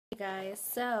guys,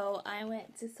 so I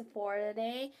went to Sephora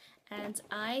today and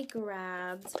I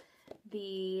grabbed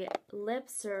the lip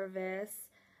service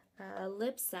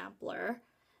lip sampler,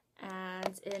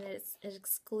 and it's an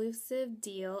exclusive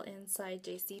deal inside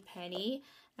Jcpenny,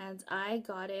 and I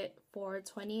got it for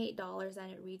 $28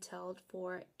 and it retailed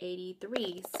for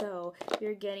 $83, so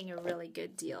you're getting a really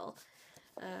good deal.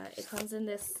 It comes in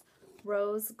this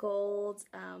rose gold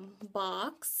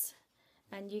box,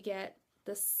 and you get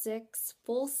the 6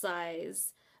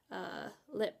 full-size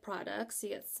lip products. You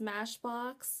get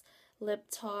Smashbox, Lip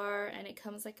Tar, and it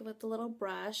comes like with the little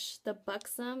brush, the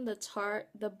Buxom, the Tarte,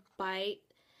 the Bite,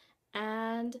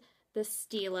 and the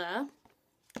Stila.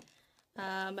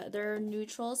 They're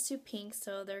neutrals to pink,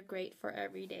 so they're great for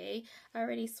every day. I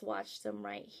already swatched them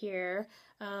right here.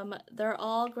 They're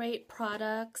all great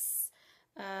products.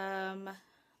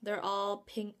 They're all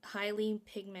highly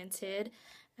pigmented,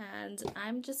 and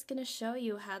I'm just going to show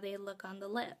you how they look on the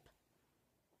lip.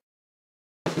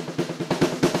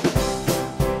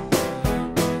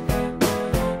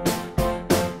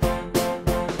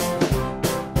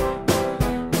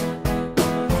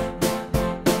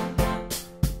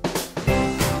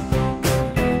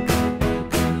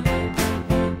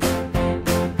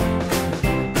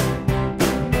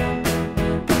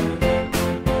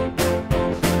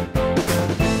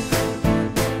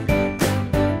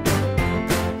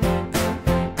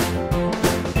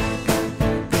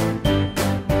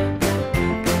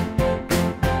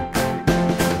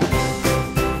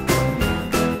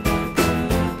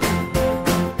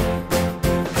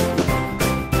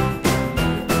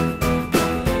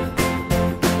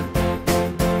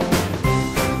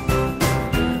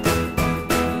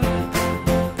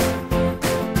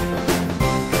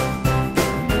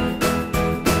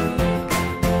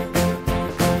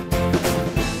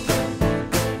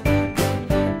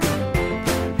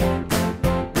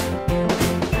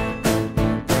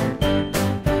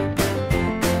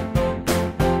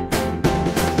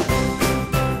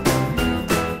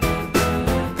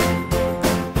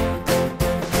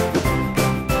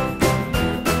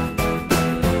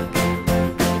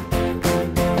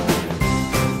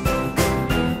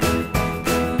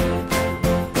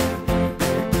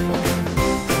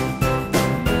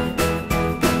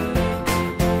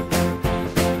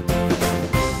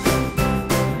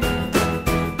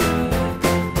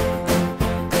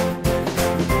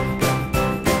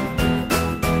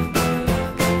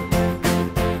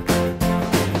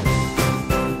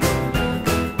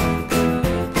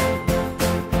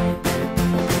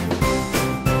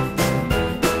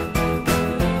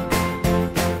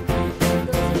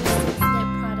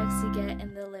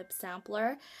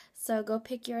 Sampler. So go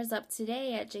pick yours up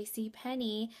today at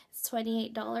Jcpenny. It's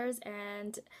 $28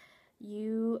 and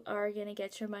you are gonna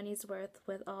get your money's worth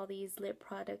with all these lip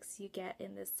products you get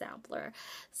in this sampler.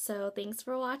 So thanks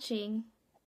for watching.